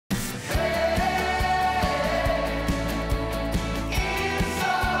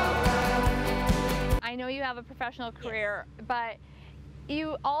a professional career, but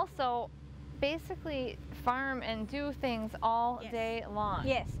you also basically farm and do things all day long.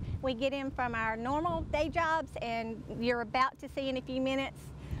 Yes, we get in from our normal day jobs, and you're about to see in a few minutes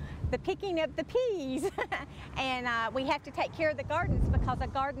the picking of the peas. And we have to take care of the gardens because a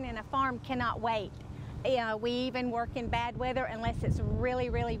garden and a farm cannot wait. We even work in bad weather unless it's really,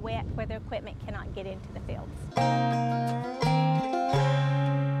 really wet where the equipment cannot get into the fields.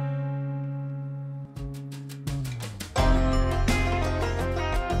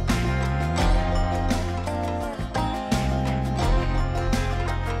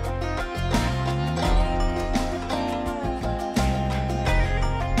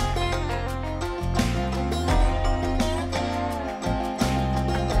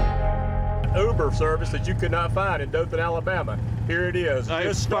 Uber service that you could not find in Dothan, Alabama. Here it is.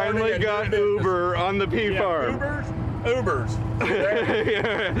 I finally got Uber on the pea farm. Ubers.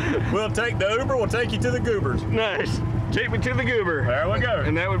 We'll take the Uber, we'll take you to the goobers. Nice. Take me to the goober. There we go.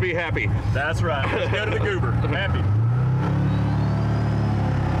 And that would be happy. That's right. Let's go to the goober. Happy.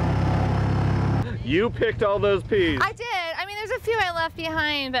 You picked all those peas. I did. I mean, there's a few I left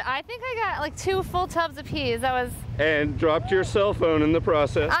behind, but I think I got like 2 full tubs of peas. That was... And dropped your cell phone in the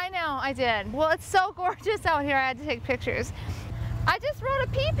process. I know, I did. Well, it's so gorgeous out here, I had to take pictures. I just rode a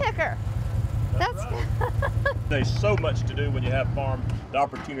pea picker. That's right. There's so much to do when you have farm. The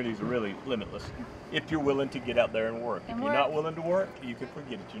opportunities are really limitless if you're willing to get out there and work. If you're not willing to work, you can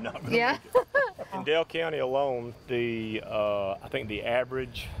forget it. You're not going to make it. In Dale County alone, I think the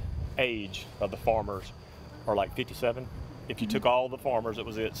average age of the farmers are like 57. If you took all the farmers, that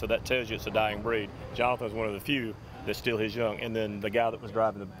was it. So that tells you it's a dying breed. Jonathan is one of the few that still is young. And then the guy that was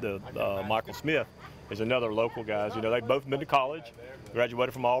driving the Michael Smith is another local guy. You know, they've both been to college,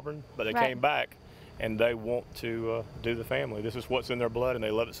 graduated from Auburn, but they came back and they want to do the family. This is what's in their blood and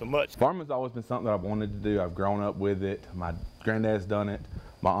they love it so much. Farming's always been something that I've wanted to do. I've grown up with it. My granddad's done it.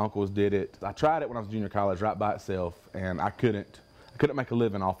 My uncles did it. I tried it when I was junior college right by itself, and I couldn't make a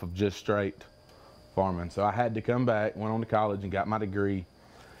living off of just straight farming. So I had to come back, went on to college and got my degree,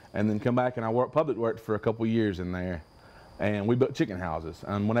 and then come back and I worked for a couple years in there. And we built chicken houses.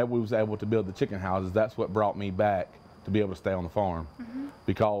 And whenever we was able to build the chicken houses, that's what brought me back to be able to stay on the farm.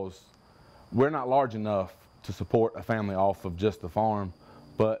 Because we're not large enough to support a family off of just the farm,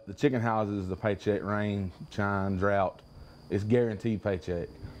 but the chicken houses, the paycheck, rain, shine, drought, it's guaranteed paycheck.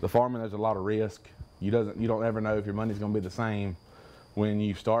 The farming, there's a lot of risk. You don't ever know if your money's gonna be the same when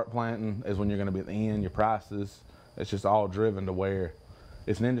you start planting as when you're gonna be at the end, your prices. It's just all driven to where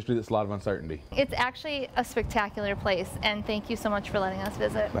it's an industry that's a lot of uncertainty. It's actually a spectacular place, and thank you so much for letting us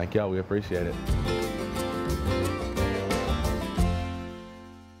visit. Thank y'all, we appreciate it.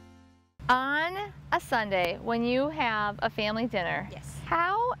 On a Sunday, when you have a family dinner,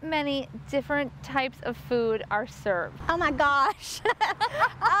 how many different types of food are served? Oh my gosh.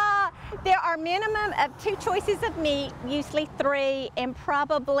 There are minimum of 2 choices of meat, usually 3, and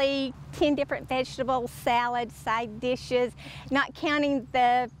probably 10 different vegetables, salads, side dishes, not counting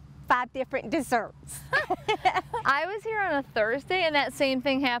the 5 different desserts. I was here on a Thursday and that same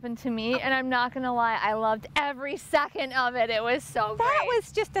thing happened to me, and I'm not gonna lie, I loved every second of it. It was so great. That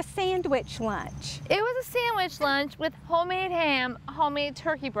was just a sandwich lunch. It was a sandwich lunch with homemade ham, homemade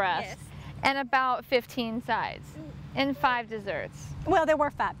turkey breast, and about 15 sides, and 5 desserts. Well, there were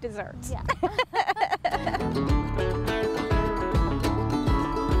 5 desserts. Yeah.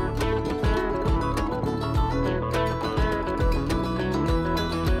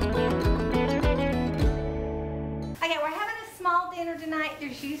 Okay, we're having a small dinner tonight.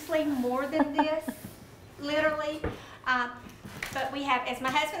 There's usually more than this, literally. But we have, as my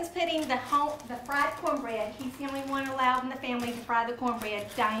husband's putting the fried cornbread, he's the only one allowed in the family to fry the cornbread.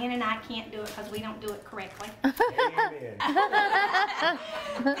 Diane and I can't do it because we don't do it correctly.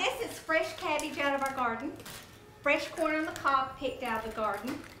 This is fresh cabbage out of our garden, fresh corn on the cob picked out of the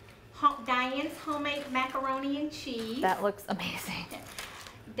garden, Diane's homemade macaroni and cheese. That looks amazing.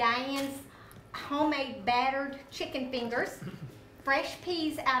 Diane's homemade battered chicken fingers, fresh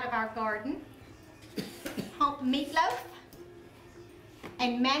peas out of our garden, meatloaf,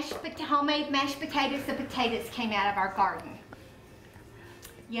 and homemade mashed potatoes. The potatoes came out of our garden.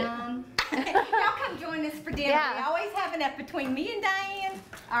 Yum. Y'all come join us for dinner. Yeah. We always have enough between me and Diane.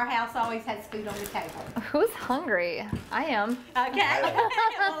 Our house always has food on the table. Who's hungry? I am. Okay.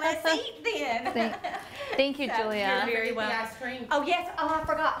 Well, let's eat then. Thank you, Julia. You're very welcome. Ice cream. Oh yes. Oh, I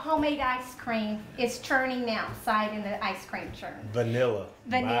forgot. Homemade ice cream is churning now. Outside in the ice cream churn. Vanilla.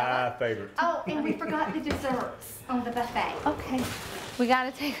 My favorite. Oh, and we forgot the desserts on the buffet. Okay. We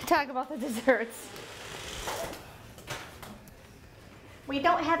got to talk about the desserts. We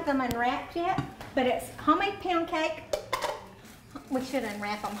don't have them unwrapped yet. But it's homemade pound cake. We should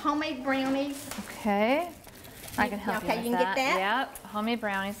unwrap them. Homemade brownies. Okay. I can help you Okay, with you can get that? Yep, homemade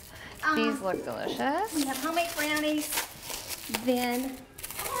brownies. These look delicious. We have homemade brownies. Then,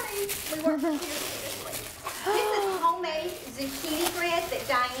 sorry, we work here seriously. This is homemade zucchini bread that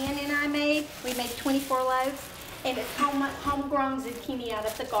Diane and I made. We made 24 loaves, and it's homegrown zucchini out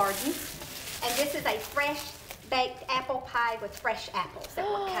of the garden. And this is a fresh baked apple pie with fresh apples that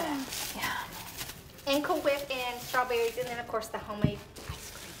were cut up. Yeah. And Cool Whip and strawberries, and then of course the homemade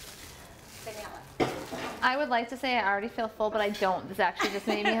ice cream, vanilla. I would like to say I already feel full, but I don't. This actually just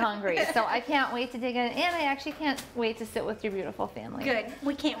made me hungry. So I can't wait to dig in, and I actually can't wait to sit with your beautiful family. Good.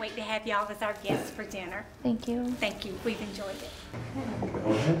 We can't wait to have y'all as our guests for dinner. Thank you. Thank you. We've enjoyed it.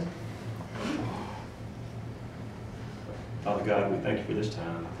 Father God, we thank you for this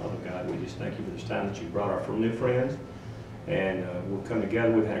time. Father God, we just thank you for this time that you brought our new friends. And we'll come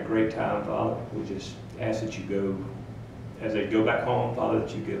together. We've had a great time, Father. We just ask that you go, as they go back home, Father,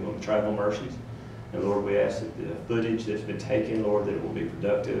 that you give them travel mercies. And Lord, we ask that the footage that's been taken, Lord, that it will be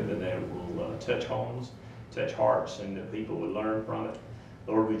productive and that it will touch homes, touch hearts, and that people would learn from it.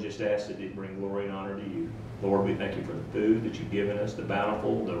 Lord, we just ask that it bring glory and honor to you. Lord, we thank you for the food that you've given us, the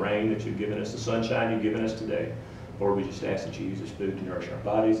bountiful, the rain that you've given us, the sunshine you've given us today. Lord, we just ask that you use this food to nourish our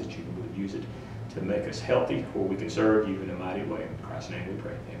bodies, that you would use it to make us healthy, where we can serve you in a mighty way. In Christ's name we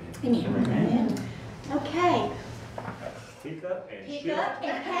pray. Amen. Amen. Okay. Pick up and Pick shoot. up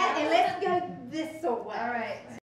and pat, and let's go this way. All right.